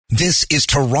This is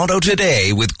Toronto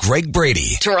Today with Greg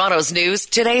Brady. Toronto's news,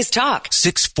 today's talk.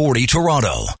 640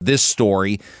 Toronto. This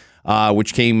story,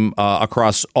 which came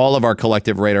across all of our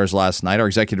collective radars last night, our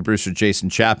executive producer Jason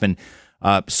Chapman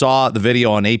saw the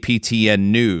video on APTN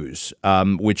News,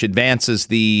 which advances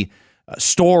the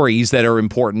stories that are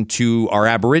important to our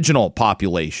Aboriginal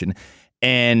population.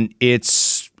 And it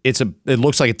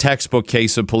looks like a textbook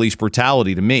case of police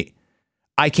brutality to me.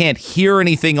 I can't hear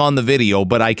anything on the video,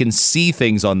 but I can see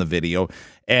things on the video.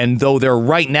 And though there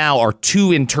right now are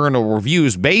two internal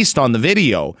reviews based on the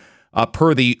video,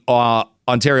 per the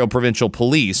Ontario Provincial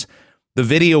Police, the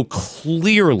video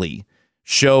clearly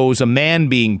shows a man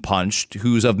being punched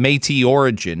who's of Metis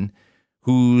origin,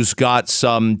 who's got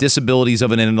some disabilities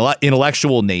of an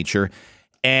intellectual nature.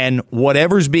 And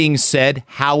whatever's being said,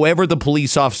 however the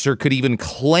police officer could even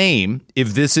claim,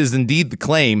 if this is indeed the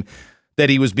claim, that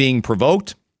he was being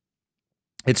provoked,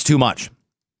 it's too much.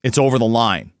 It's over the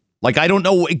line. Like, I don't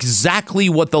know exactly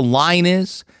what the line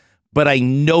is, but I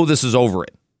know this is over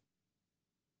it.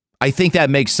 I think that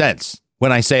makes sense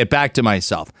when I say it back to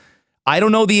myself. I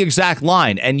don't know the exact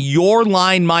line, and your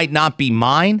line might not be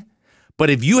mine, but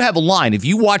if you have a line, if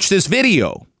you watch this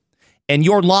video, and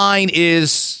your line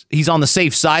is he's on the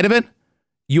safe side of it,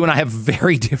 you and I have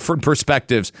very different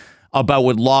perspectives about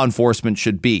what law enforcement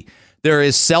should be. There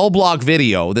is cell block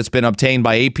video that's been obtained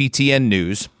by APTN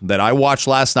News that I watched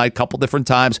last night a couple different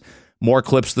times, more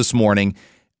clips this morning.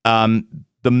 The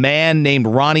man named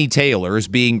Ronnie Taylor is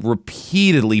being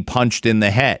repeatedly punched in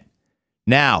the head.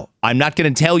 Now, I'm not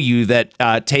going to tell you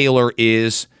that Taylor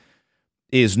is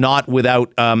not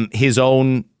without his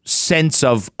own sense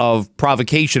of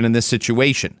provocation in this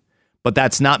situation, but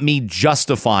that's not me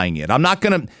justifying it.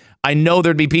 I know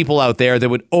there'd be people out there that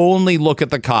would only look at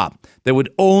the cop, that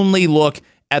would only look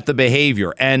at the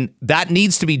behavior, and that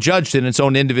needs to be judged in its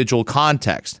own individual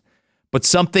context. But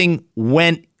something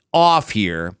went off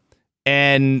here,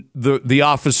 and the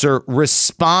officer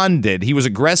responded. He was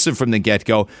aggressive from the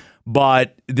get-go,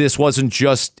 but this wasn't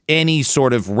just any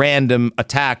sort of random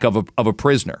attack of a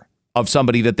prisoner, of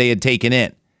somebody that they had taken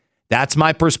in. That's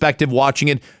my perspective watching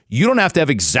it. You don't have to have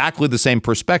exactly the same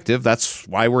perspective. That's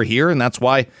why we're here, and that's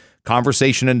why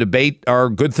conversation and debate are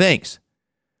good things.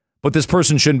 But this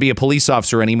person shouldn't be a police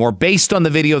officer anymore based on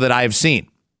the video that I have seen.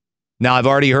 Now, I've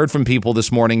already heard from people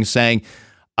this morning saying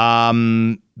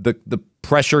the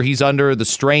pressure he's under, the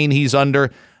strain he's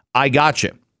under, I got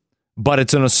you. But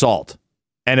it's an assault.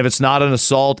 And if it's not an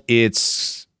assault,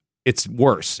 it's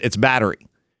worse. It's battery.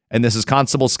 And this is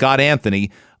Constable Scott Anthony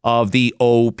of the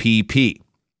OPP.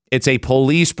 It's a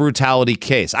police brutality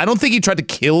case. I don't think he tried to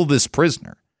kill this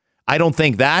prisoner. I don't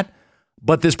think that,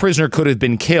 but this prisoner could have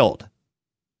been killed,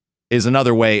 is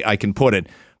another way I can put it,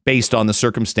 based on the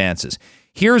circumstances.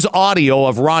 Here's audio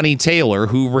of Ronnie Taylor,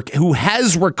 who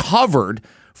has recovered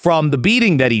from the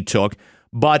beating that he took,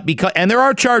 and there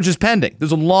are charges pending.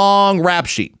 There's a long rap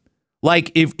sheet.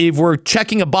 Like, if we're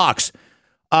checking a box,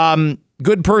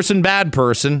 good person, bad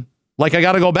person, like, I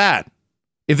got to go bad.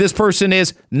 If this person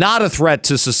is not a threat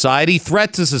to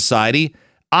society,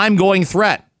 I'm going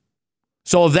threat.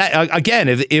 So if that, again,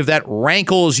 if that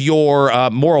rankles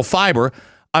your moral fiber,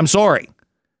 I'm sorry.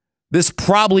 This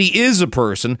probably is a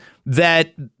person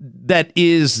that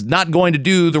is not going to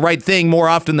do the right thing more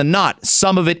often than not.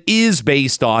 Some of it is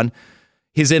based on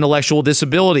his intellectual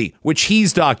disability, which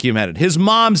he's documented, his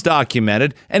mom's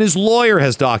documented, and his lawyer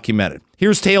has documented.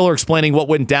 Here's Taylor explaining what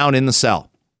went down in the cell.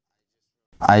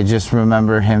 I just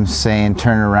remember him saying,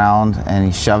 turn around, and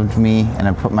he shoved me, and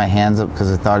I put my hands up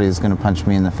because I thought he was going to punch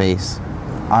me in the face.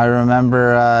 I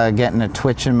remember getting a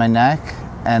twitch in my neck,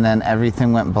 and then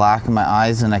everything went black in my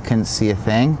eyes, and I couldn't see a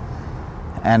thing.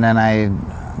 And then I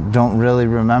don't really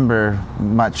remember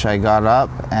much. I got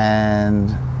up, and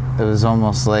it was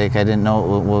almost like I didn't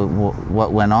know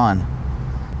what went on.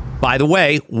 By the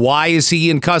way, why is he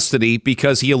in custody?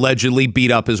 Because he allegedly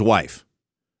beat up his wife.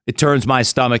 It turns my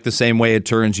stomach the same way it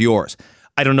turns yours.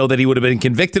 I don't know that he would have been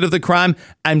convicted of the crime.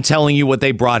 I'm telling you what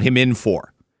they brought him in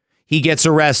for. He gets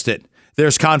arrested.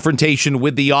 There's confrontation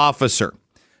with the officer.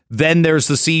 Then there's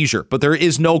the seizure. But there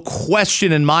is no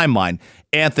question in my mind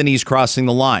Anthony's crossing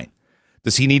the line.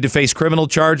 Does he need to face criminal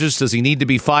charges? Does he need to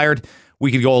be fired?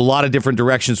 We could go a lot of different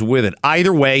directions with it.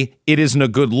 Either way, it isn't a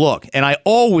good look. And I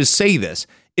always say this.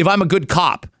 If I'm a good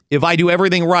cop, if I do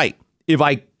everything right, if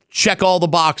I check all the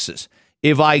boxes,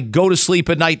 if I go to sleep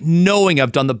at night knowing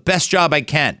I've done the best job I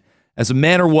can as a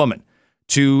man or woman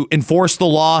to enforce the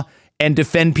law and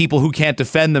defend people who can't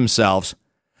defend themselves,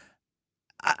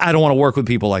 I don't want to work with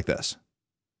people like this.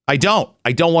 I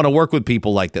don't want to work with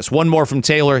people like this. One more from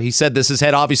Taylor. He said this has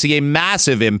had obviously a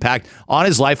massive impact on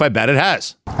his life. I bet it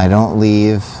has. I don't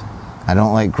leave. I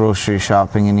don't like grocery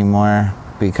shopping anymore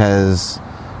because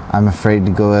I'm afraid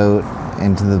to go out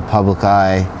into the public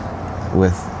eye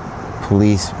with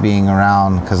police being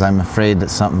around because I'm afraid that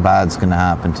something bad's going to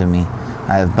happen to me.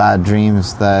 I have bad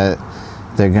dreams that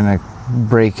they're going to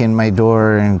break in my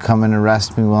door and come and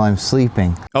arrest me while I'm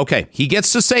sleeping. Okay, he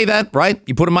gets to say that, right?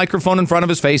 You put a microphone in front of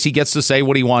his face, he gets to say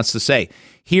what he wants to say.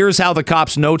 Here's how the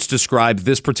cops' notes describe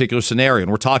this particular scenario.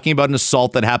 And we're talking about an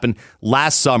assault that happened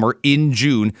last summer in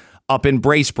June up in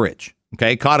Bracebridge,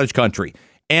 okay, cottage country.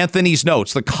 Anthony's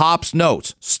notes, the cops'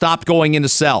 notes, stopped going into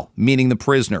cell, meaning the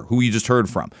prisoner, who you just heard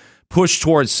from. Pushed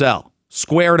towards cell.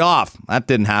 Squared off. That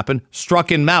didn't happen.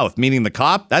 Struck in mouth, meaning the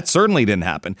cop. That certainly didn't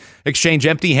happen. Exchange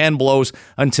empty hand blows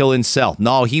until in cell.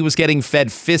 No, he was getting fed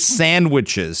fist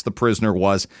sandwiches, the prisoner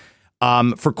was,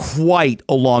 for quite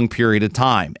a long period of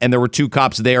time. And there were two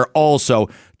cops there also,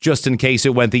 just in case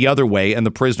it went the other way and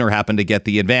the prisoner happened to get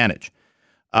the advantage.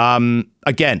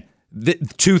 Again,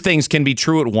 two things can be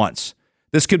true at once.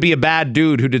 This could be a bad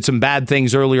dude who did some bad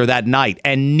things earlier that night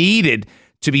and needed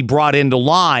to be brought into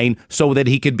line so that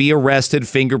he could be arrested,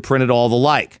 fingerprinted, all the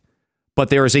like. But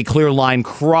there is a clear line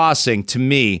crossing, to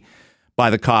me,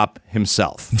 by the cop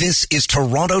himself. This is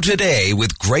Toronto Today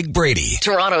with Greg Brady.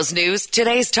 Toronto's news,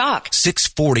 today's talk.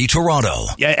 640 Toronto.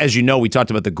 Yeah, as you know, we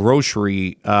talked about the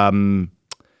grocery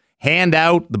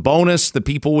handout, the bonus that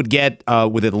people would get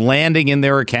with it landing in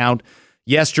their account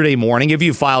yesterday morning if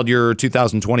you filed your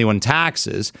 2021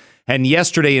 taxes. And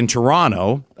yesterday in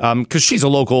Toronto, because she's a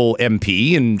local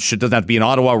MP and she doesn't have to be in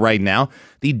Ottawa right now,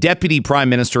 the Deputy Prime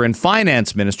Minister and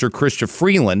Finance Minister, Chrystia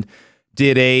Freeland,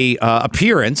 did a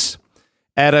appearance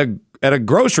at a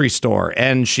grocery store.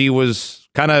 And she was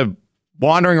kind of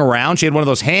wandering around. She had one of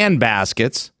those hand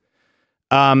baskets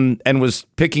and was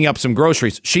picking up some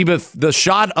groceries. Sheba, the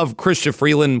shot of Chrystia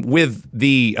Freeland with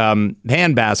the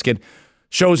hand basket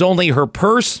shows only her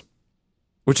purse,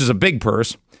 which is a big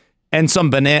purse, and some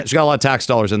bananas. She's got a lot of tax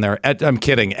dollars in there. I'm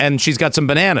kidding. And she's got some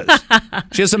bananas.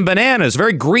 She has some bananas,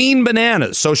 very green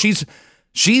bananas. So she's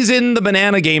in the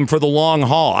banana game for the long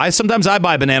haul. Sometimes I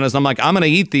buy bananas and I'm like, I'm going to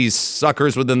eat these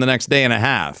suckers within the next day and a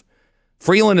half.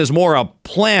 Freeland is more a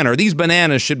planner. These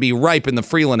bananas should be ripe in the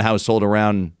Freeland household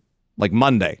around like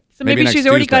Monday. So maybe she's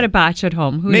already got a batch at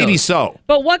home. Who maybe knows? So.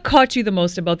 But what caught you the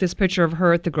most about this picture of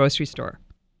her at the grocery store?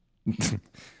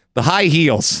 The high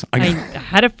heels. I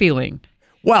had a feeling.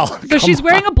 Well, so she's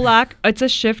wearing a black, it's a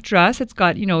shift dress. It's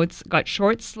got, it's got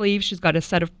short sleeves. She's got a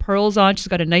set of pearls on. She's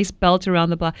got a nice belt around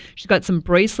the black. She's got some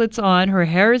bracelets on. Her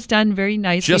hair is done very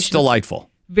nicely. Just delightful.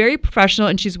 Very professional,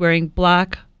 and she's wearing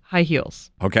black high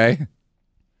heels. Okay.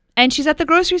 And she's at the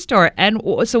grocery store. And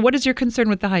so what is your concern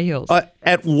with the high heels?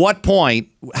 At what point,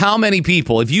 how many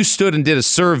people, if you stood and did a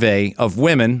survey of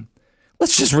women,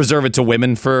 let's just reserve it to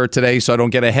women for today so I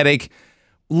don't get a headache.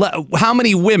 How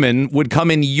many women would come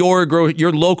in your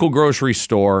local grocery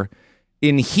store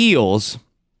in heels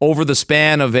over the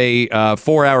span of a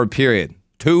 4-hour period?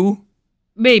 2?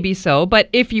 Maybe so. But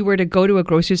if you were to go to a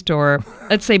grocery store,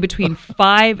 let's say between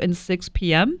 5 and 6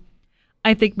 p.m.,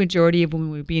 I think majority of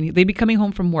women they'd be coming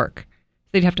home from work.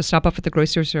 They'd have to stop off at the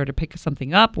grocery store to pick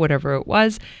something up, whatever it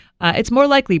was. It's more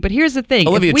likely. But here's the thing.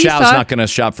 Olivia Chow's not going to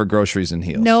shop for groceries in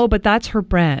heels. No, but that's her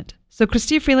brand. So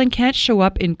Chrystia Freeland can't show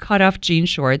up in cut-off jean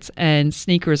shorts and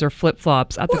sneakers or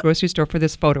flip-flops at the grocery store for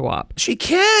this photo op. She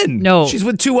can. No. She's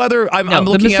with two other... I'm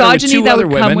looking the at her with misogyny two that other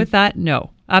would women. come with that,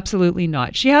 no. Absolutely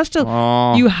not. She has to...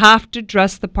 You have to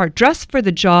dress the part. Dress for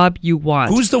the job you want.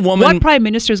 Who's the woman... What prime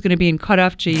minister is going to be in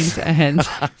cut-off jeans and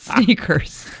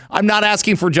sneakers? I'm not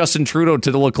asking for Justin Trudeau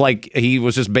to look like he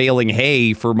was just baling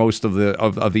hay for most of the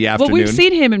afternoon. Well, we've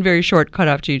seen him in very short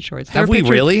cut-off jean shorts. Have we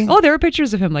really? Oh, there are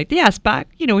pictures of him back,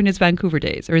 in his Vancouver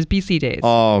days or his BC days.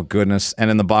 Oh, goodness. And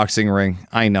in the boxing ring.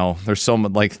 I know. There's so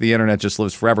much, the internet just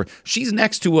lives forever. She's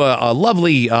next to a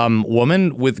lovely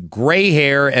woman with gray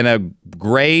hair and a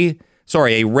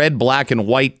red, black, and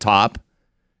white top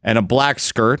and a black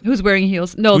skirt. Who's wearing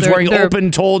heels? No, who's wearing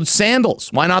open-toed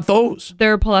sandals. Why not those?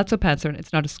 They're palazzo pants.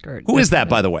 It's not a skirt. Who is that,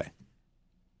 by the way?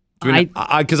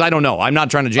 Because I don't know. I'm not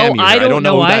trying to jam you. I don't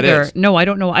know who either. That is. No, I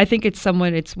don't know. I think it's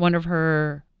one of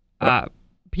her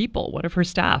people, one of her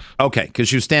staff. Okay, because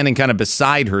she was standing kind of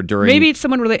beside her during... Maybe it's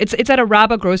someone related. It's at a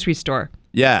Rabba grocery store.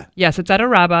 Yeah. Yes, it's at a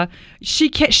Rabba.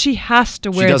 She has to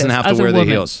wear this. She doesn't have to wear the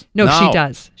heels. No, she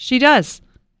does. She does.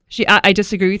 I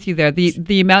disagree with you there.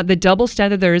 The double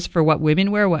standard there is for what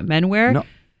women wear, what men wear. No,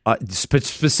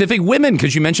 specific women,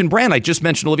 because you mentioned brand. I just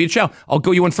mentioned Olivia Chow. I'll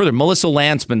go you one further. Melissa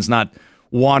Lantsman's not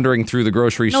wandering through the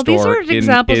grocery No, store these are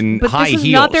examples, in but high this is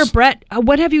heels. not their Brett.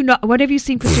 What have you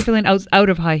seen Chrystia Freeland out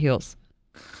of high heels?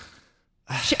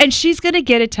 And she's going to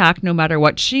get attacked no matter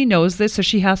what. She knows this, so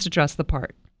she has to dress the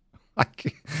part.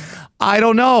 I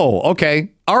don't know.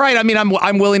 Okay. All right. I mean,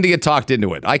 I'm willing to get talked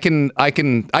into it. I can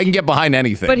get behind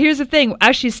anything. But here's the thing.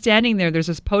 As she's standing there, there's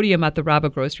this podium at the Rabba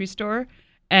grocery store,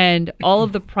 and all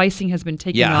of the pricing has been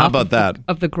taken off how about that?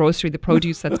 Of the grocery, the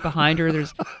produce that's behind her.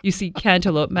 You see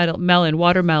cantaloupe, melon,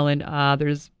 watermelon,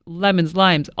 there's lemons,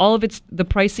 limes. All of the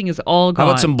pricing is all gone.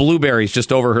 How about some blueberries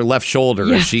just over her left shoulder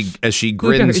Yes. as she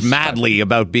grins Blueberries. madly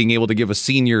about being able to give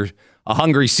a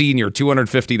hungry senior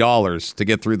 $250 to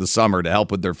get through the summer to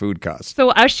help with their food costs.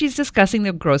 So as she's discussing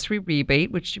the grocery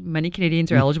rebate, which many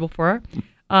Canadians are eligible for,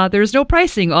 there's no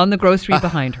pricing on the grocery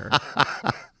behind her.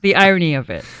 The irony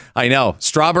of it. I know.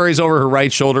 Strawberries over her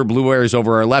right shoulder, blueberries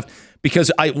over her left.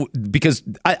 Because I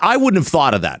wouldn't have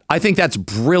thought of that. I think that's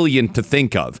brilliant to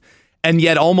think of. And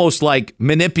yet almost like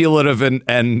manipulative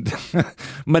and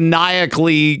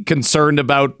maniacally concerned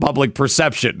about public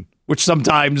perception, which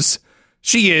sometimes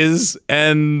she is,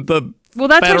 and the Well,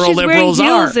 that's why federal she's wearing liberals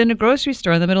heels are. in a grocery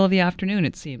store in the middle of the afternoon,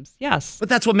 it seems. Yes. But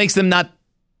that's what makes them not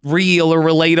real or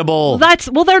relatable.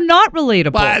 They're not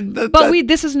relatable.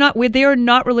 But They are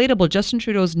not relatable. Justin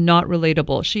Trudeau's not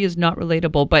relatable. She is not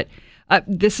relatable. But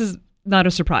this is not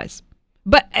a surprise.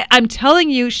 But I'm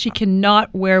telling you, she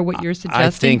cannot wear what you're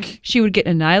suggesting. I think she would get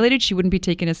annihilated. She wouldn't be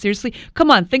taken as seriously. Come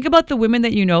on, think about the women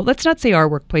that you know. Let's not say our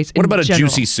workplace. What about a general.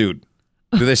 juicy suit?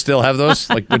 Do they still have those?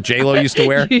 Like what J-Lo used to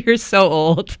wear? You're so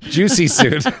old. Juicy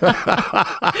suit.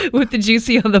 With the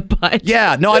juicy on the butt.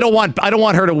 Yeah, no, I don't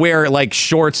want her to wear like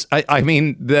shorts. I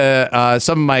mean,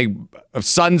 some of my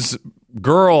son's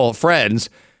girlfriends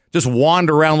just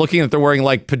wander around looking at they're wearing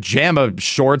like pajama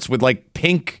shorts with like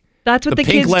pink. That's what the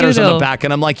pink kids letters do, on though. the back,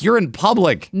 and I'm like, you're in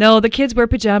public. No, the kids wear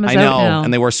pajamas I know, out now.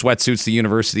 and they wear sweatsuits to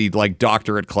university, like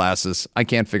doctorate classes. I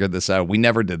can't figure this out. We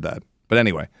never did that, but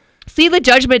anyway. See the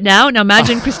judgment now? Now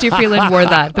imagine Chrystia Freeland wore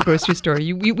that at the grocery store.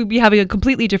 We would be having a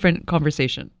completely different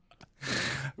conversation.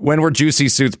 When were juicy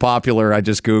suits popular? I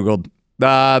just Googled.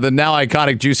 The now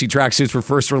iconic juicy tracksuits were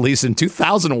first released in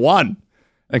 2001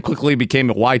 and quickly became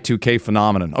a Y2K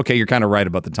phenomenon. Okay, you're kind of right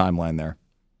about the timeline there.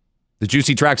 The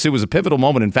juicy tracksuit was a pivotal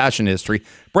moment in fashion history,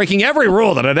 breaking every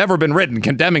rule that had ever been written,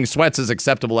 condemning sweats as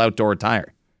acceptable outdoor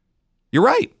attire. You're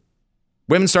right.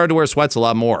 Women started to wear sweats a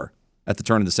lot more at the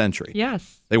turn of the century.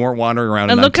 Yes. They weren't wandering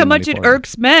around. And look how much it 1994.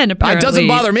 irks men, apparently. It doesn't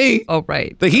bother me. Oh,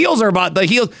 right. The heels are about the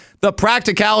heels. The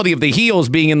practicality of the heels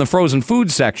being in the frozen food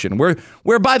section,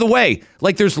 where by the way,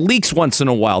 like there's leaks once in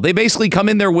a while. They basically come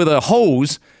in there with a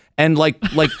hose and like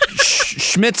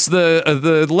schmitz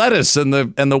the lettuce and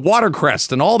the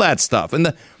watercress and all that stuff.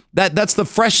 And that's the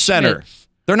fresh center.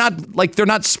 Schmitz. They're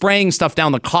not spraying stuff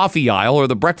down the coffee aisle or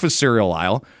the breakfast cereal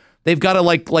aisle. They've got to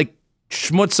like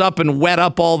schmutz up and wet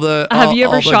up all the. Have you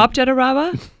ever shopped at a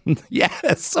Rabba?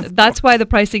 Yes. That's why the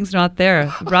pricing's not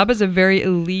there. Rabba's a very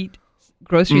elite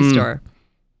grocery store.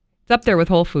 It's up there with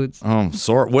Whole Foods. Oh,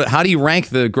 sorry. How do you rank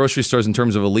the grocery stores in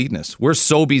terms of eliteness? Where's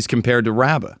Sobeys compared to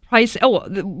Rabba? Price. Oh,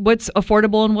 what's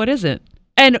affordable and what isn't?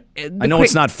 And I know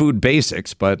it's not food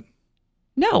basics, but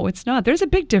no, it's not. There's a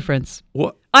big difference.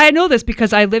 what? I know this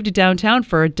because I lived downtown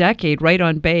for a decade, right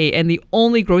on Bay, and the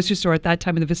only grocery store at that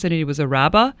time in the vicinity was a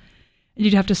Rabba. And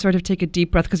you'd have to sort of take a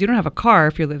deep breath because you don't have a car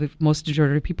if you're most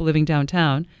majority of people living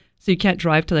downtown, so you can't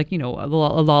drive to a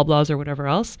Loblaws or whatever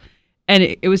else. And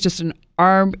it was just an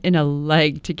arm and a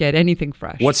leg to get anything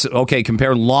fresh.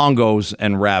 Compare Longo's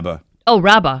and Rabba. Oh,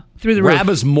 Rabba through the roof.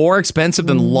 Rabba's more expensive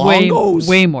than Longo's.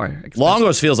 Way more expensive.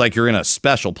 Longo's feels like you're in a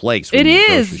special place. It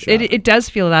is. It does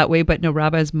feel that way, but no,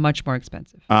 Rabba is much more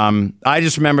expensive. I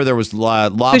just remember there was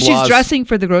Loblaws. So she's dressing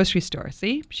for the grocery store.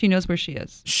 See, she knows where she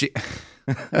is.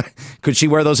 Could she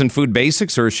wear those in food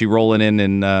basics, or is she rolling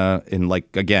in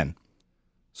like again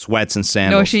sweats and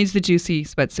sandals? No, she needs the juicy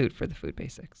sweatsuit for the food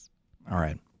basics. All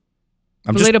right.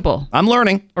 Relatable. I'm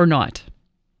learning. Or not.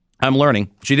 I'm learning.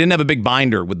 She didn't have a big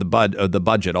binder with the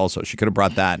budget also. She could have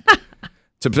brought that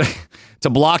to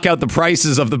block out the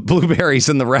prices of the blueberries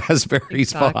and the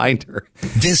raspberries behind her.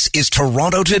 This is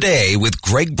Toronto Today with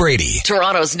Greg Brady.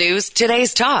 Toronto's news,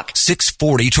 today's talk.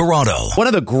 640 Toronto. One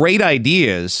of the great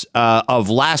ideas of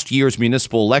last year's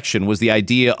municipal election was the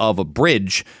idea of a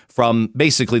bridge from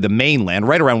basically the mainland,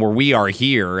 right around where we are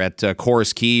here at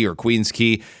Corus Quay or Queens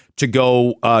Quay, to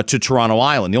go to Toronto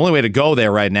Island. The only way to go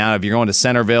there right now, if you're going to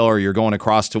Centerville or you're going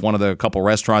across to one of the couple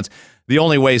restaurants, the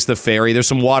only way is the ferry. There's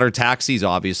some water taxis,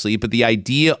 obviously, but the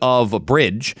idea of a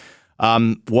bridge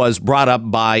was brought up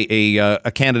by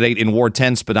a candidate in Ward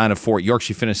 10, Spadina Fort York.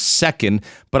 She finished second,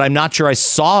 but I'm not sure I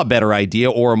saw a better idea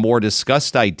or a more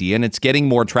discussed idea, and it's getting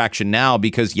more traction now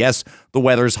because, yes, the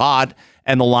weather's hot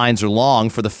and the lines are long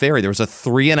for the ferry. There was a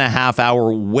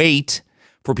 3.5-hour wait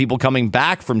for people coming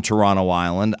back from Toronto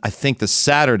Island. I think the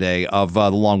Saturday of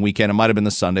the long weekend. It might have been the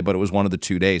Sunday, but it was one of the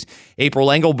 2 days. April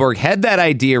Engelberg had that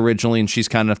idea originally, and she's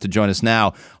kind enough to join us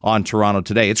now on Toronto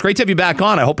Today. It's great to have you back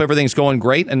on. I hope everything's going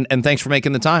great, and thanks for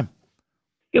making the time.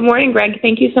 Good morning, Greg.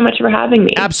 Thank you so much for having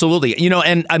me. Absolutely.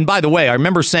 And by the way, I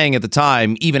remember saying at the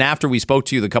time, even after we spoke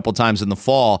to you the couple times in the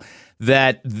fall,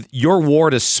 that your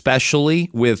ward especially,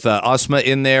 with Usma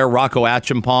in there, Rocco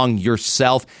Achimpong,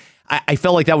 yourself, I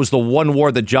felt like that was the one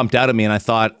ward that jumped out at me, and I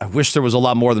thought, I wish there was a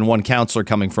lot more than one counselor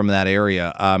coming from that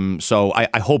area. So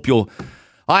I hope you're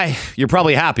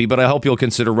probably happy, but I hope you'll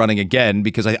consider running again,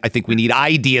 because I think we need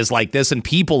ideas like this and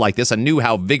people like this. I knew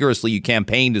how vigorously you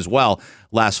campaigned as well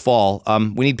last fall.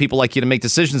 We need people like you to make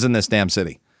decisions in this damn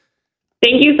city.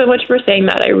 Thank you so much for saying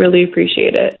that. I really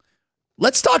appreciate it.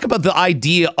 Let's talk about the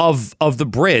idea of the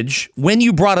bridge. When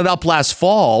you brought it up last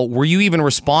fall, were you even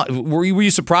were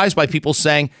you surprised by people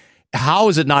saying, how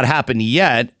has it not happened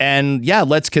yet? And yeah,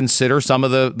 let's consider some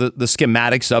of the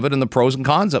schematics of it and the pros and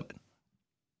cons of it.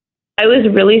 I was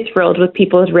really thrilled with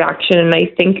people's reaction. And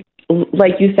I think,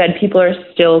 like you said, people are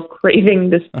still craving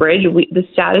this bridge. The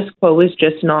status quo is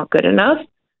just not good enough.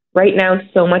 Right now,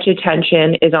 so much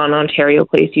attention is on Ontario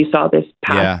Place. You saw this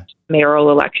past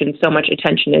mayoral election. So much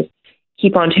attention is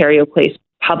keep Ontario Place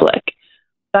public.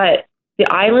 But the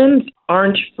islands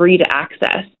aren't free to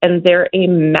access, and they're a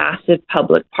massive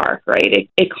public park, right?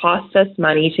 It costs us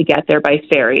money to get there by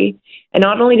ferry. And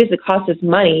not only does it cost us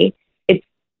money,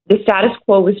 the status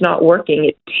quo is not working.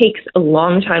 It takes a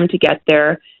long time to get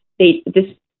there. This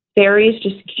ferries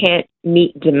just can't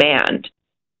meet demand.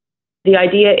 The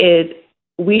idea is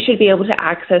we should be able to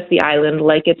access the island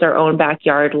like it's our own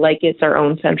backyard, like it's our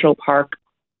own central park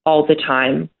all the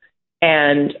time.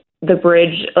 And the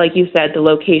bridge, like you said, the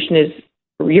location is,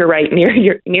 you're right,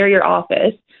 near your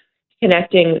office,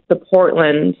 connecting the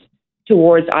Portlands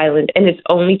towards Island, and it's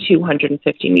only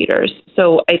 250 meters.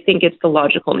 So I think it's the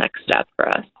logical next step for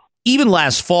us. Even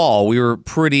last fall, we were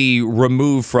pretty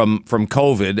removed from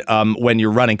COVID when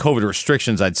you're running COVID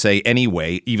restrictions, I'd say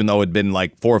anyway, even though it'd been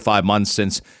like 4 or 5 months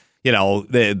since,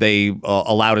 they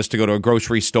allowed us to go to a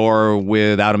grocery store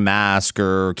without a mask,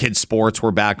 or kids' sports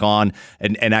were back on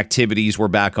and activities were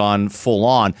back on full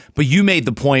on. But you made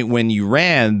the point when you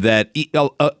ran that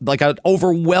like an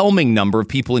overwhelming number of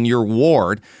people in your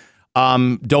ward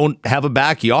don't have a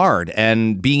backyard,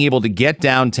 and being able to get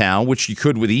downtown, which you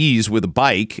could with ease with a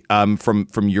bike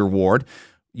from your ward,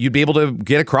 you'd be able to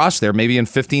get across there maybe in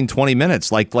 15, 20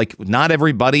 minutes. Like not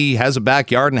everybody has a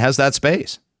backyard and has that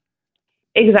space.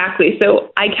 Exactly.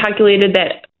 So I calculated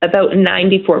that about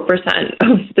 94%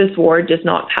 of this ward does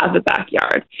not have a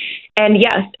backyard. And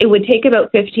yes, it would take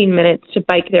about 15 minutes to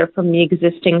bike there from the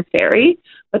existing ferry.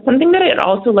 But something that I'd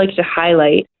also like to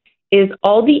highlight is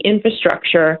all the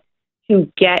infrastructure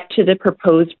to get to the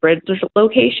proposed bridge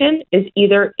location is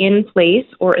either in place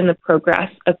or in the progress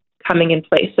of coming in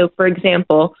place. So, for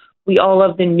example, we all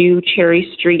love the new Cherry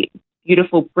Street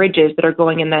beautiful bridges that are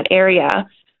going in that area.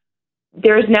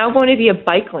 There is now going to be a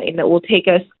bike lane that will take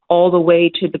us all the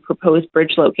way to the proposed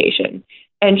bridge location.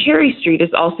 And Cherry Street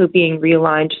is also being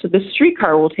realigned, so the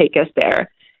streetcar will take us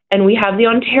there. And we have the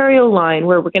Ontario line,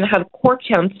 where we're going to have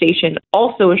Corktown Station,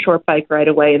 also a short bike ride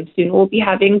away, and soon we'll be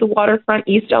having the Waterfront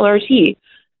East LRT.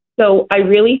 So I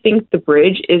really think the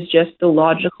bridge is just the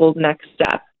logical next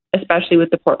step, especially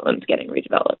with the Portlands getting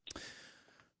redeveloped.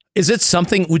 Is it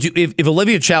something, would you, if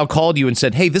Olivia Chow called you and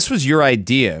said, hey, this was your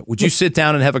idea, would you sit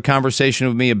down and have a conversation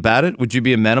with me about it? Would you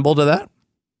be amenable to that?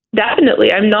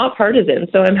 Definitely. I'm not partisan,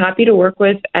 so I'm happy to work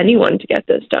with anyone to get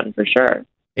this done, for sure.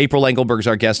 April Engelberg is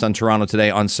our guest on Toronto Today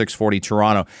on 640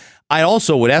 Toronto. I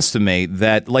also would estimate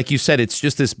that, like you said, it's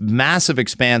just this massive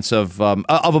expanse of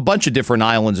a bunch of different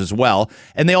islands as well,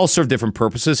 and they all serve different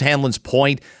purposes. Hanlon's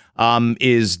Point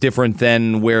is different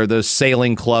than where the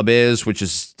sailing club is, which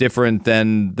is different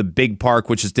than the big park,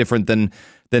 which is different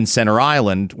than Center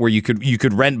Island, where you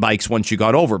could rent bikes once you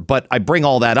got over. But I bring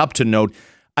all that up to note,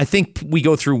 I think we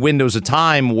go through windows of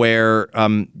time where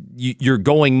you're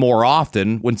going more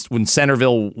often. When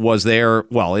Centerville was there,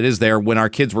 well, it is there. When our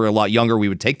kids were a lot younger, we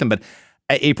would take them. But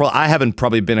April, I haven't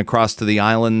probably been across to the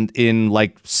island in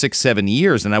like 6-7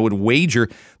 years, and I would wager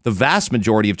the vast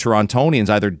majority of Torontonians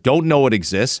either don't know it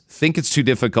exists, think it's too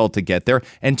difficult to get there,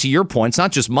 and to your point, it's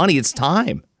not just money, it's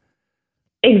time.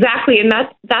 Exactly, and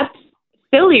that's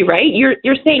silly, right?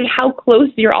 You're saying how close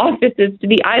your office is to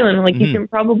the island. Like, you can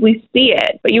probably see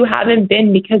it, but you haven't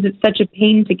been because it's such a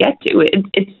pain to get to.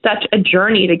 It's such a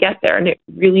journey to get there, and it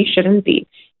really shouldn't be.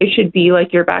 It should be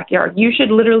like your backyard. You should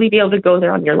literally be able to go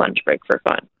there on your lunch break for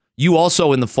fun. You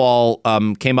also, in the fall,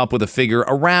 came up with a figure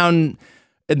around,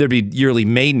 there'd be yearly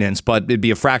maintenance, but it'd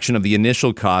be a fraction of the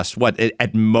initial cost. What,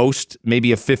 at most,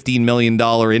 maybe a $15 million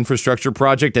infrastructure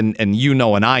project? And you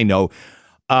know, and I know,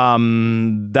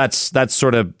 that's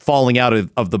sort of falling out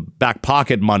of the back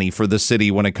pocket money for the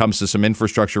city when it comes to some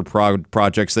infrastructure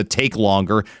projects that take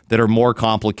longer, that are more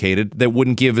complicated, that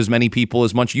wouldn't give as many people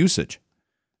as much usage.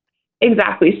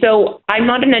 Exactly. So I'm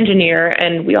not an engineer,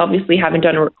 and we obviously haven't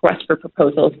done a request for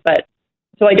proposals, but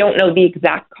so I don't know the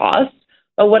exact cost.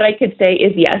 But what I could say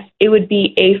is, yes, it would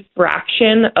be a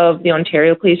fraction of the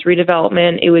Ontario Place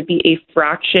redevelopment. It would be a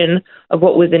fraction of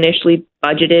what was initially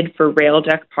budgeted for Rail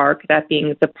Deck Park, that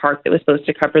being the park that was supposed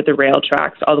to cover the rail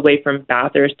tracks all the way from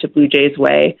Bathurst to Blue Jays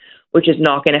Way, which is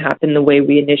not going to happen the way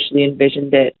we initially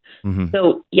envisioned it.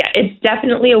 So, yeah, it's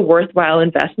definitely a worthwhile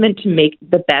investment to make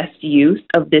the best use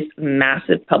of this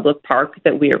massive public park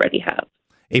that we already have.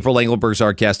 April Engelberg's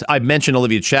our guest. I mentioned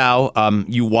Olivia Chow.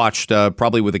 You watched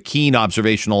probably with a keen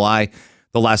observational eye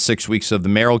the last 6 weeks of the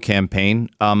mayoral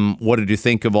campaign. What did you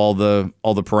think of all the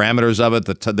parameters of it,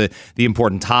 the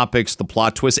important topics, the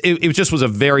plot twists? It just was a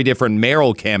very different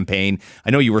mayoral campaign.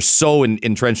 I know you were so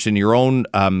entrenched in your own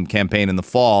campaign in the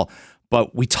fall,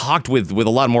 but we talked with a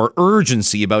lot more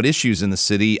urgency about issues in the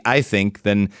city, I think,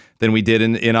 than we did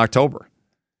in October.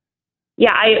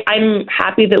 Yeah, I'm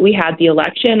happy that we had the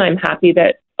election. I'm happy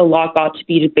that a lot got to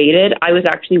be debated. I was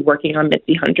actually working on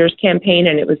Mitzi Hunter's campaign,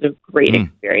 and it was a great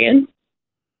experience.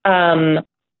 Again,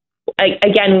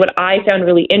 what I found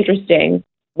really interesting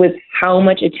was how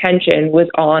much attention was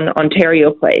on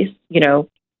Ontario Place. You know,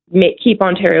 keep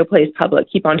Ontario Place public,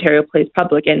 keep Ontario Place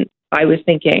public. And I was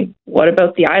thinking, what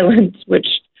about the islands, which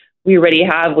we already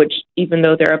have, which even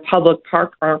though they're a public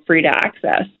park, are free to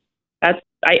access? I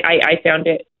found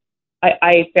it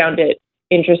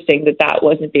interesting that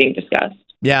wasn't being discussed.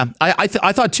 Yeah,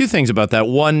 I thought two things about that.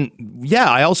 One, yeah,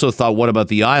 I also thought, what about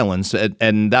the islands?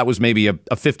 And that was maybe a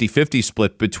 50-50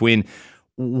 split between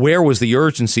where was the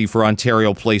urgency for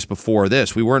Ontario Place before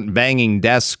this. We weren't banging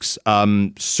desks,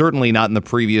 certainly not in the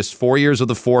previous 4 years of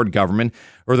the Ford government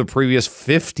or the previous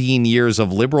 15 years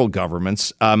of Liberal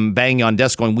governments, banging on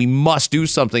desks going, we must do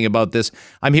something about this.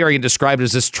 I'm hearing it described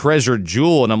as this treasured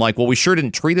jewel. And I'm like, well, we sure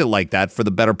didn't treat it like that for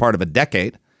the better part of a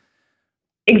decade.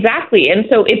 Exactly. And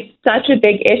so it's such a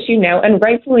big issue now, and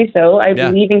rightfully so. I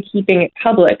believe in keeping it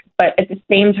public, but at the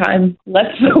same time,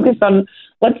 let's focus on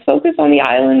the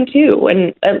island too,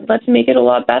 and let's make it a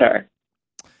lot better.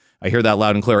 I hear that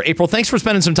loud and clear. April, thanks for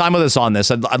spending some time with us on this.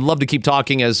 I'd love to keep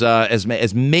talking as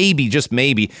maybe, just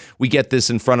maybe, we get this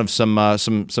in front of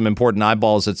some important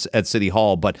eyeballs at City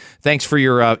Hall. But thanks for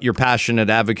your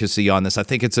passionate advocacy on this. I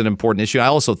think it's an important issue. I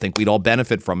also think we'd all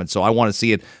benefit from it. So I want to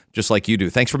see it just like you do.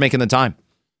 Thanks for making the time.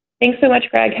 Thanks so much,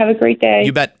 Greg. Have a great day.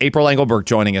 You bet. April Engelberg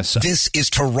joining us. This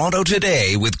is Toronto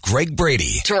Today with Greg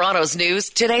Brady. Toronto's news,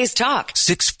 today's talk.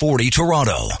 640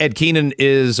 Toronto. Ed Keenan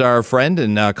is our friend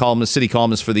and city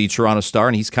columnist for the Toronto Star,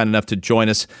 and he's kind enough to join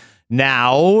us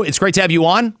now. It's great to have you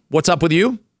on. What's up with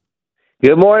you?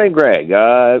 Good morning, Greg.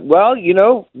 Well, you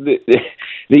know, the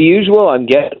usual. I'm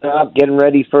getting up, getting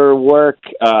ready for work,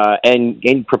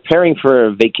 and preparing for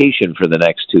a vacation for the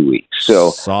next 2 weeks. So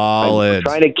solid. I'm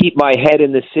trying to keep my head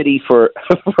in the city for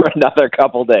another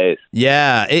couple days.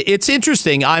 Yeah, it's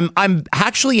interesting. I'm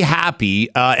actually happy,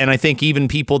 and I think even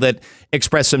people that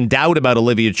express some doubt about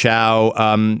Olivia Chow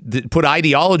put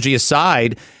ideology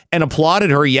aside and applauded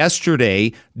her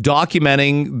yesterday,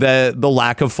 documenting the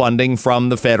lack of funding from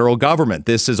the federal government.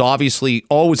 This is obviously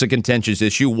always a contentious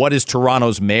issue. What is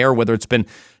Toronto's mayor, whether it's been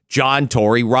John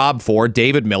Tory, Rob Ford,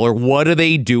 David Miller, what are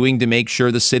they doing to make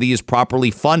sure the city is properly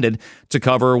funded to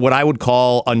cover what I would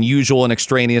call unusual and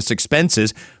extraneous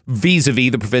expenses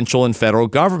vis-a-vis the provincial and federal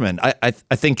government? I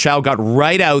think Chow got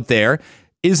right out there,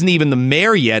 isn't even the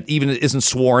mayor yet, even isn't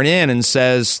sworn in, and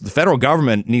says the federal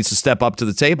government needs to step up to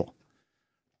the table.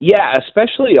 Yeah,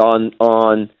 especially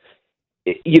on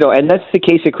you know, and that's the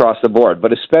case across the board,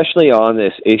 but especially on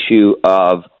this issue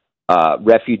of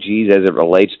refugees as it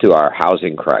relates to our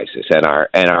housing crisis and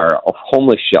our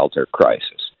homeless shelter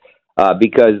crisis,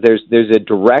 because there's a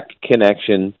direct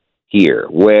connection here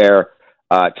where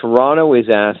Toronto is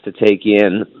asked to take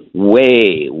in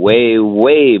way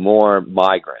more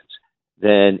migrants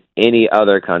than any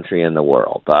other country in the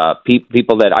world.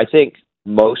 People that I think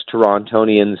most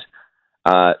Torontonians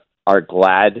are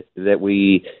glad that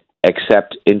we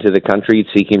accept into the country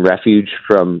seeking refuge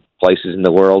from places in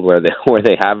the world where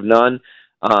they have none.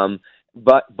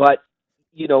 But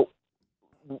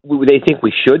they think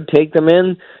we should take them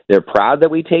in. They're proud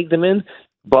that we take them in,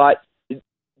 but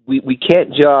we can't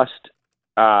just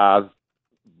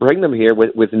bring them here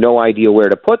with no idea where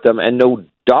to put them and no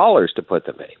dollars to put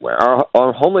them anywhere.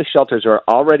 Our homeless shelters are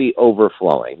already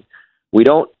overflowing. We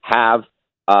don't have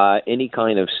any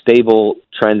kind of stable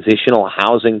transitional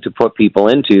housing to put people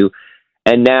into,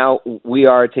 and now we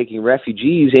are taking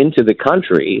refugees into the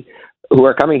country who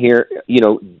are coming here,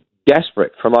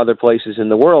 desperate from other places in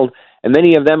the world, and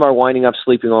many of them are winding up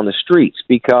sleeping on the streets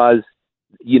because,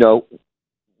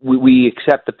 we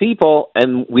accept the people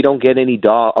and we don't get any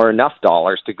or enough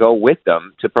dollars to go with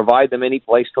them to provide them any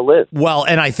place to live. Well,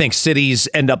 and I think cities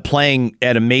end up playing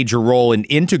a major role in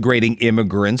integrating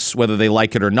immigrants, whether they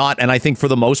like it or not. And I think for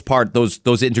the most part,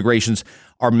 those integrations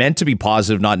are meant to be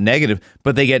positive, not negative,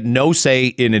 but they get no say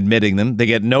in admitting them. They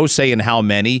get no say in how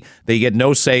many. They get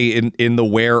no say in the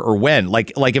where or when.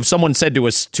 Like if someone said to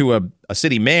a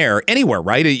city mayor anywhere,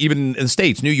 right, even in the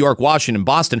States, New York, Washington,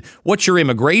 Boston, what's your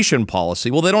immigration policy?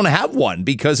 Well, they don't have one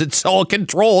because it's all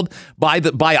controlled by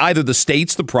either the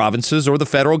states, the provinces, or the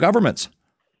federal governments.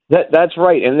 That's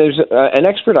right. And there's an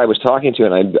expert I was talking to,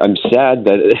 and I'm sad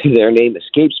that their name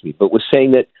escapes me, but was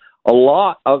saying that a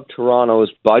lot of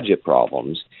Toronto's budget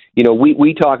problems,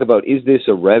 we talk about, is this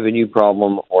a revenue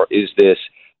problem or is this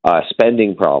a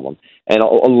spending problem? And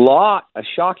a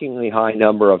shockingly high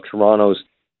number of Toronto's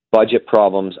budget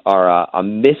problems are a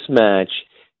mismatch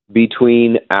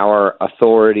between our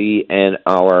authority and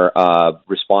our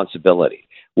responsibility.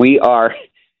 We are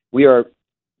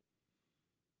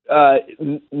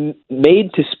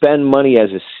made to spend money as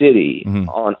a city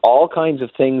on all kinds of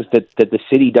things that the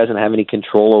city doesn't have any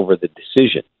control over the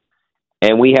decision.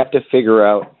 And we have to figure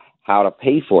out how to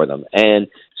pay for them. And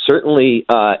certainly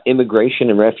immigration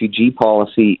and refugee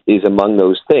policy is among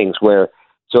those things where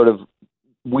sort of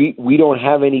we don't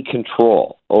have any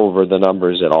control over the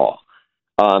numbers at all.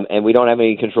 And we don't have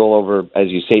any control over, as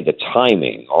you say, the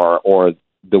timing or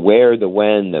the where, the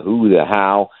when, the who, the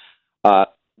how.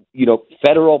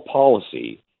 Federal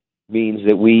policy means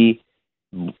that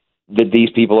these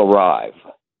people arrive,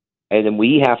 and then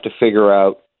we have to figure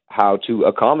out how to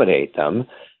accommodate them,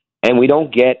 and we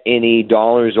don't get any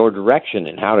dollars or direction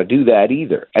in how to do that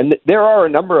either. And there are a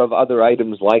number of other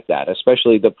items like that,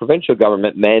 especially the provincial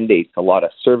government mandates a lot of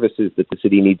services that the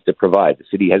city needs to provide. The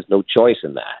city has no choice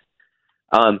in that.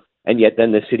 And yet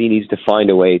then the city needs to find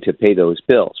a way to pay those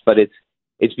bills. But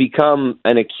it's become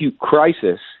an acute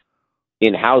crisis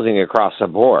in housing across the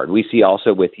board. We see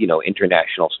also with,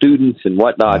 international students and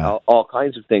whatnot, all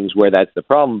kinds of things where that's the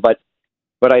problem. But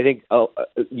I think,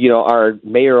 our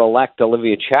mayor-elect,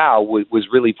 Olivia Chow, was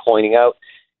really pointing out,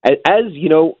 as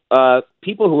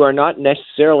people who are not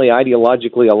necessarily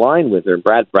ideologically aligned with her.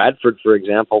 Brad Bradford, for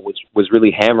example, was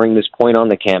really hammering this point on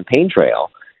the campaign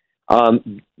trail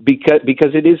because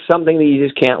it is something that you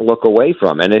just can't look away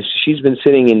from. And as she's been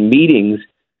sitting in meetings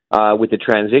with the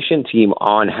transition team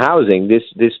on housing,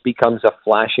 this becomes a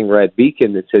flashing red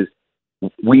beacon that says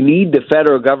we need the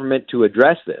federal government to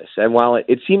address this. And while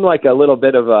it seemed like a little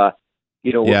bit of a,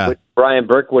 what Brian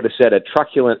Burke would have said, a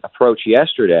truculent approach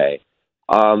yesterday,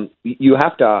 you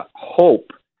have to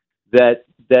hope that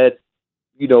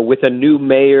with a new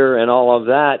mayor and all of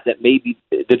that maybe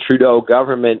the Trudeau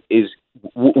government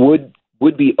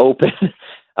would be open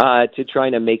to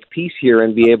trying to make peace here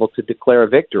and be able to declare a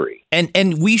victory.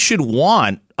 And we should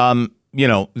want,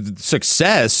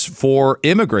 success for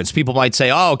immigrants. People might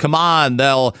say, oh, come on,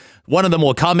 one of them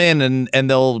will come in and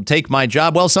they'll take my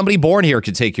job. Well, somebody born here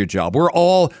could take your job. We're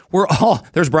all,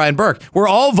 there's Brian Burke. We're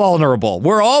all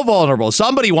vulnerable.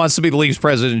 Somebody wants to be the Leafs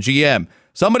president GM.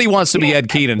 Somebody wants to be Ed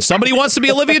Keenan. Somebody wants to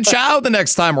be Olivia Chow the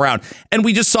next time around. And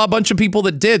we just saw a bunch of people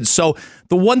that did. So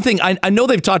the one thing, I know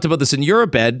they've talked about this in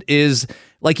Europe, Ed, is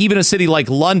like even a city like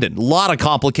London, a lot of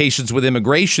complications with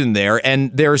immigration there.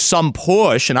 And there's some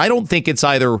push, and I don't think it's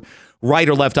either right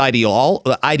or left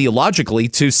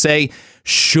ideologically to say,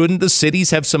 shouldn't the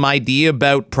cities have some idea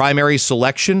about primary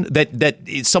selection, that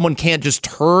someone can't just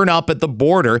turn up at the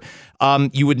border?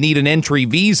 You would need an entry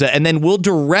visa, and then we'll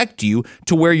direct you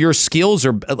to where your skills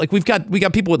are. Like we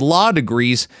got people with law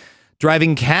degrees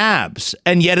driving cabs,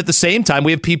 and yet at the same time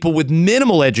we have people with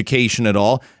minimal education at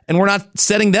all, and we're not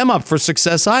setting them up for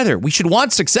success either. We should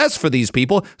want success for these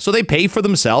people so they pay for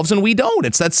themselves, and we don't.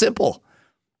 It's that simple.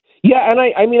 Yeah, and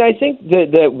I think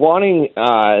that wanting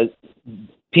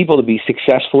people to be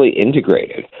successfully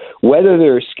integrated, whether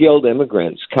they're skilled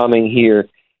immigrants coming here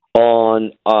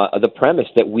on the premise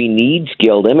that we need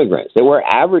skilled immigrants, that we're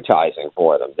advertising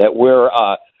for them, that we're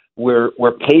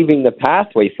we're paving the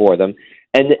pathway for them.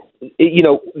 And,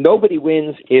 nobody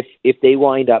wins if they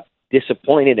wind up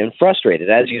disappointed and frustrated.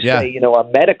 As you say, a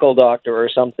medical doctor or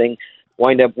something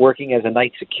wind up working as a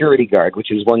night security guard,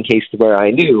 which is one case where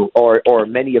I knew, or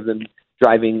many of them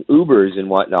driving Ubers and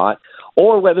whatnot,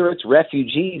 or whether it's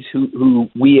refugees who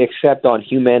we accept on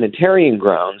humanitarian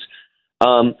grounds.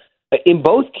 In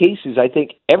both cases, I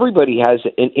think everybody has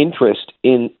an interest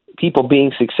in people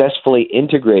being successfully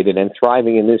integrated and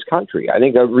thriving in this country. I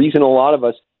think a reason a lot of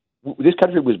us, this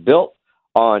country was built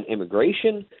on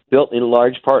immigration, built in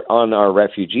large part on our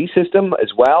refugee system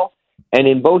as well. And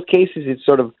in both cases, it's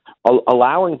sort of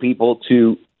allowing people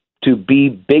to be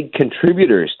big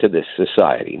contributors to this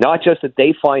society. Not just that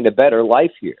they find a better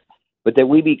life here, but that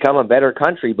we become a better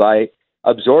country by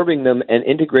absorbing them and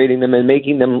integrating them and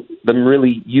making them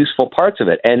really useful parts of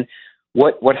it. And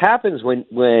what happens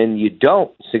when you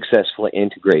don't successfully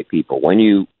integrate people, when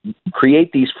you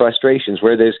create these frustrations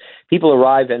where there's people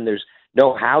arrive and there's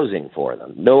no housing for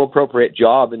them, no appropriate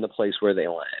job in the place where they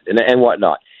land, and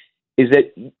whatnot, is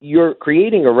that you're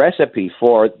creating a recipe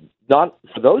for not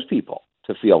for those people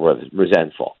to feel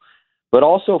resentful, but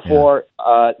also for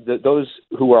those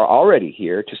who are already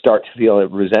here to start to feel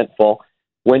resentful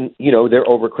when, they're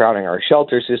overcrowding our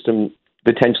shelter system,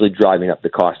 potentially driving up the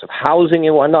cost of housing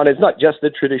and whatnot. It's not just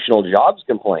the traditional jobs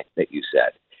complaint that you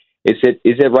said. Is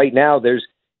it right now there's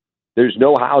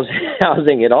no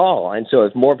housing at all. And so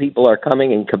if more people are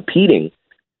coming and competing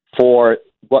for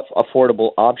what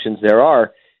affordable options there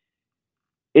are,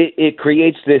 it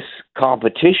creates this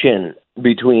competition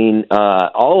between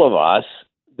all of us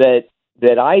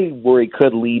that I worry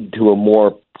could lead to a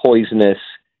more poisonous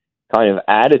kind of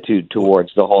attitude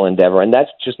towards the whole endeavor. And that's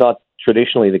just not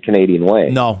traditionally the Canadian way.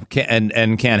 No, can't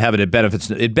have it. It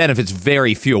benefits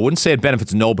very few. I wouldn't say it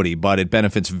benefits nobody, but it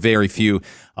benefits very few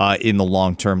in the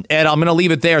long term. Ed, I'm going to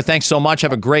leave it there. Thanks so much.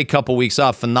 Have a great couple weeks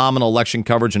off. Phenomenal election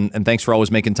coverage, and thanks for always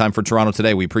making time for Toronto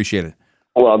Today. We appreciate it.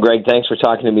 Well, Greg, thanks for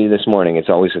talking to me this morning. It's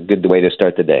always a good way to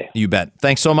start the day. You bet.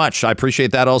 Thanks so much. I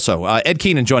appreciate that also. Ed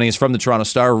Keenan joining us from the Toronto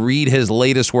Star. Read his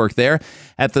latest work there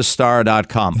at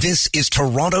thestar.com. This is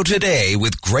Toronto Today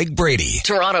with Greg Brady.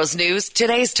 Toronto's news,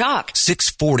 today's talk.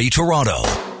 640 Toronto.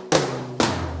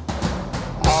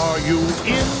 Are you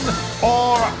in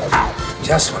or out?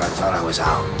 Just when I thought I was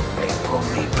out, they pulled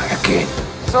me back in.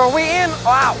 So are we in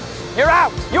or out? You're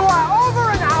out. You are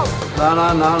over and out.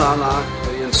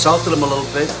 No. You insulted him a little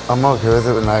bit. I'm okay with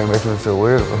it, but now you're making me feel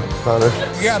weird about it.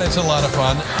 God, it's a lot of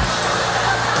fun.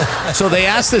 So they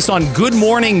asked this on Good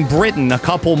Morning Britain a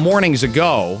couple mornings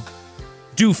ago.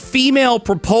 Do female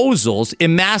proposals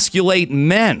emasculate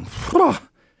men?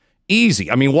 Easy.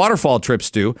 I mean, waterfall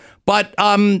trips do. But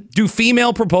do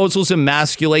female proposals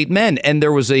emasculate men? And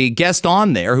there was a guest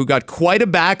on there who got quite a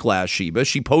backlash, Sheba.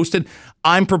 She posted,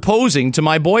 I'm proposing to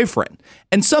my boyfriend.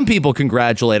 And some people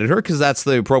congratulated her because that's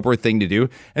the appropriate thing to do.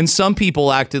 And some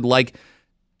people acted like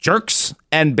jerks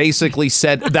and basically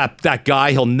said that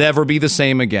guy, he'll never be the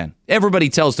same again. Everybody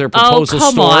tells their proposal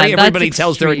story. Everybody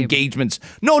tells their engagements.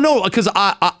 No, because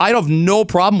I have no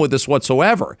problem with this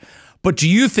whatsoever. But do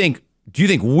you think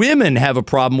women have a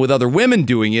problem with other women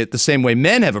doing it the same way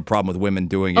men have a problem with women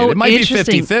doing it? It might be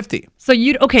 50-50.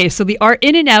 So our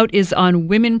in and out is on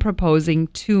women proposing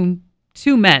to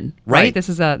men, right? This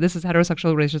is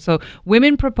heterosexual relationship. So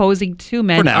women proposing to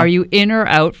men, are you in or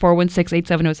out?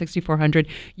 416-870-6400.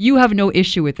 You have no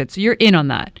issue with it, so you're in on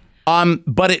that.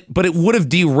 But it would have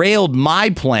derailed my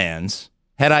plans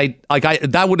had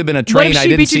that would have been a train I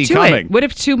didn't see coming. What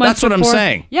if 2 months? That's what I'm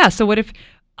saying. Yeah. So what if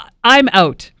I'm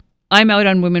out? I'm out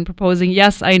on women proposing.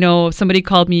 Yes, I know somebody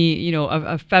called me,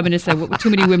 a feminist. Too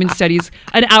many women's studies.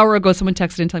 An hour ago, someone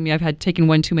texted and told me I've had taken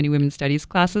one too many women's studies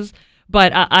classes.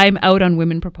 But I'm out on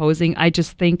women proposing. I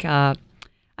just think, I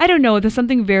don't know, there's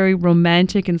something very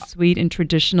romantic and sweet and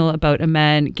traditional about a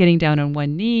man getting down on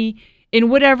one knee in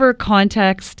whatever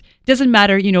context. Doesn't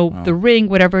matter, the ring,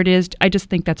 whatever it is. I just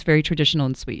think that's very traditional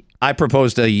and sweet. I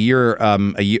proposed a year,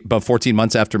 about 14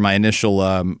 months after my initial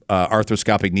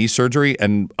arthroscopic knee surgery,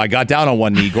 and I got down on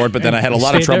one knee, Gord, but then I had a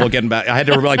lot of trouble getting back. I had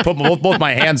to put both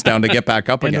my hands down to get back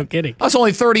up again. No kidding. I was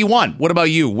only 31. What about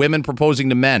you? Women proposing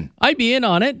to men? I'd be in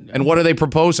on it. And what are they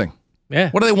proposing? Yeah.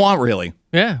 What do they want, really?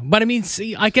 Yeah, but I mean,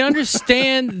 see, I can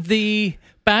understand the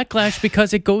backlash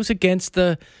because it goes against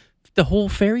the whole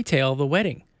fairy tale of the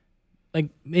wedding. Like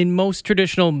in most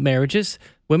traditional marriages,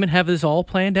 women have this all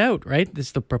planned out, right?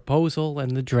 There's the proposal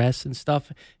and the dress and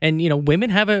stuff. And, women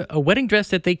have a wedding dress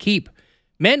that they keep.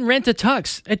 Men rent a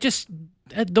tux.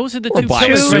 those are the Or two buy a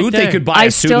pillars suit. right They there. could buy I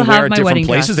a suit still and wear have it my different wedding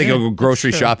places. dress. They go Yeah,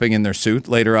 grocery that's true. shopping in their suit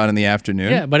later on in the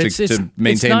afternoon. Yeah, but to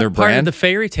maintain it's not their part of brand. the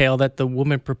fairy tale that the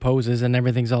woman proposes and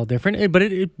everything's all different. But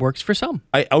it works for some.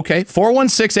 Okay,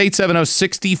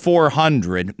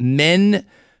 416-870-6400. Men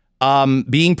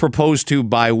being proposed to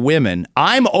by women.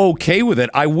 I'm okay with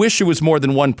it. I wish it was more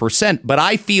than 1%, but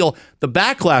I feel the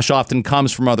backlash often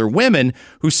comes from other women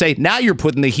who say, now you're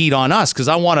putting the heat on us because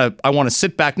I want to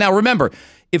sit back. Now, remember,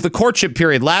 if the courtship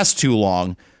period lasts too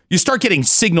long, you start getting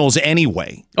signals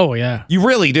anyway. Oh, yeah. You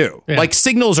really do. Yeah. Like,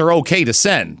 signals are okay to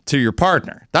send to your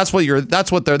partner. That's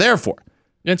what they're there for.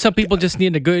 And some people just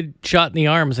need a good shot in the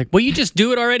arm. It's like, will you just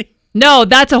do it already? No,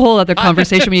 that's a whole other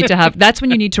conversation we need to have. That's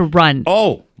when you need to run.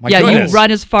 Oh, my yeah, goodness. you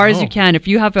run as far as you can. If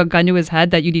you have a gun to his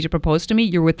head that you need to propose to me,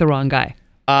 you're with the wrong guy.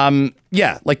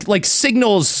 Yeah, like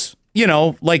signals,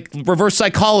 like reverse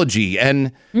psychology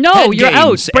and No, head you're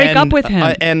games out. Break and, up with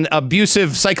him. And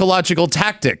abusive psychological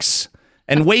tactics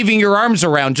and waving your arms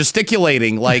around,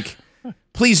 gesticulating like,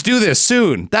 please do this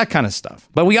soon, that kind of stuff.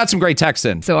 But we got some great texts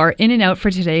in. So our in and out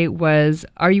for today was,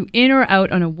 are you in or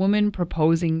out on a woman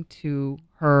proposing to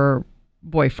her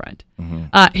boyfriend?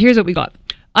 Here's what we got.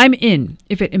 I'm in.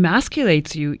 If it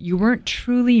emasculates you, you weren't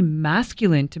truly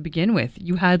masculine to begin with.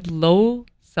 You had low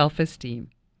self-esteem.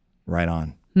 Right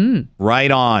on.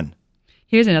 Right on.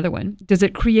 Here's another one. Does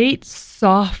it create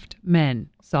soft men?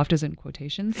 Soft as in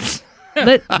quotations.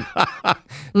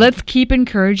 Let's keep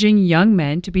encouraging young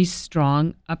men to be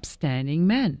strong, upstanding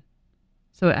men.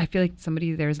 So I feel like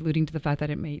somebody there is alluding to the fact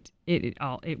that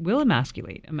it will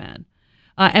emasculate a man.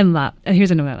 And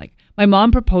here's another one I like. My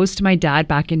mom proposed to my dad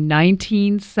back in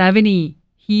 1970.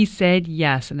 He said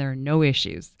yes, and there are no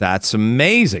issues. That's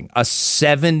amazing. A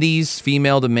 70s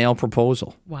female to male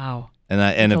proposal. Wow.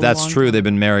 And if a that's long true, time. they've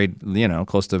been married,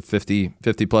 close to 50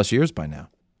 plus years by now.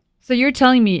 So you're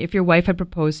telling me if your wife had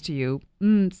proposed to you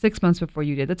 6 months before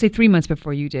you did, let's say 3 months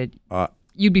before you did,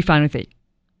 you'd be fine with it?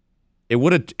 It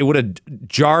would have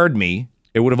jarred me.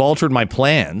 It would have altered my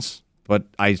plans. But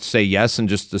I say yes and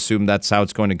just assume that's how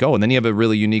it's going to go. And then you have a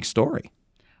really unique story.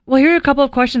 Well, here are a couple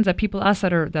of questions that people ask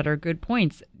that are good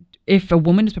points. If a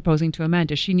woman is proposing to a man,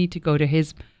 does she need to go to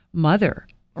his mother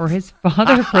or his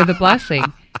father for the blessing?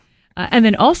 And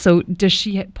then also, does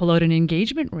she pull out an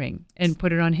engagement ring and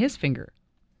put it on his finger?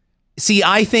 See,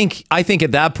 I think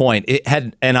at that point it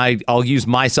had, and I'll use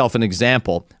myself an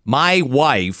example. My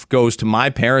wife goes to my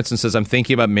parents and says, "I'm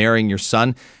thinking about marrying your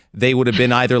son." They would have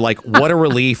been either like, "What a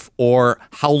relief," or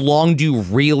 "How long do you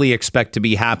really expect to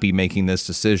be happy making this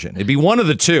decision?" It'd be one of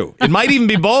the two. It might even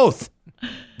be both.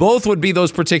 Both would be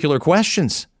those particular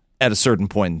questions at a certain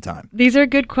point in time. These are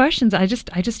good questions. I just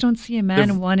don't see a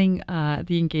man wanting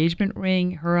the engagement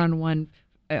ring, her on one.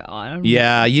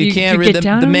 Yeah, you can't.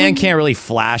 The man can't really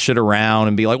flash it around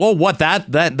and be like, "Well, what that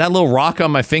little rock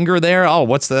on my finger there? Oh,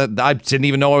 what's that? I didn't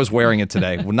even know I was wearing it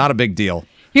today." Well, not a big deal.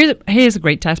 Here's a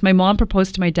great test. My mom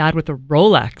proposed to my dad with a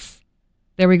Rolex.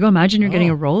 There we go. Imagine you're getting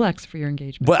a Rolex for your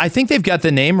engagement. But I think they've got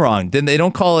the name wrong. Then they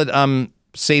don't call it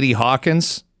Sadie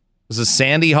Hawkins. Is it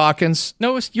Sandy Hawkins?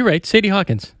 No, you're right. Sadie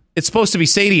Hawkins. It's supposed to be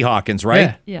Sadie Hawkins,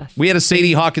 right? Yeah. Yes. We had a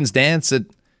Sadie Hawkins dance at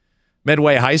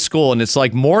Medway High School, and it's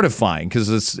like mortifying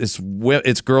because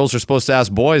it's girls are supposed to ask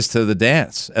boys to the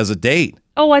dance as a date.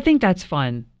 Oh, I think that's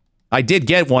fun. I did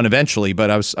get one eventually, but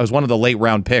I was one of the late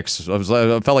round picks. I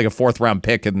felt like a fourth round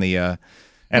pick in the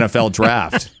NFL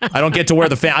draft. I don't get to wear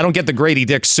I don't get the Grady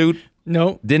Dick suit.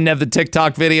 No. Didn't have the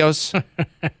TikTok videos.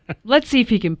 Let's see if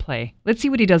he can play. Let's see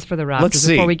what he does for the Raptors Let's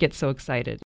see. before we get so excited.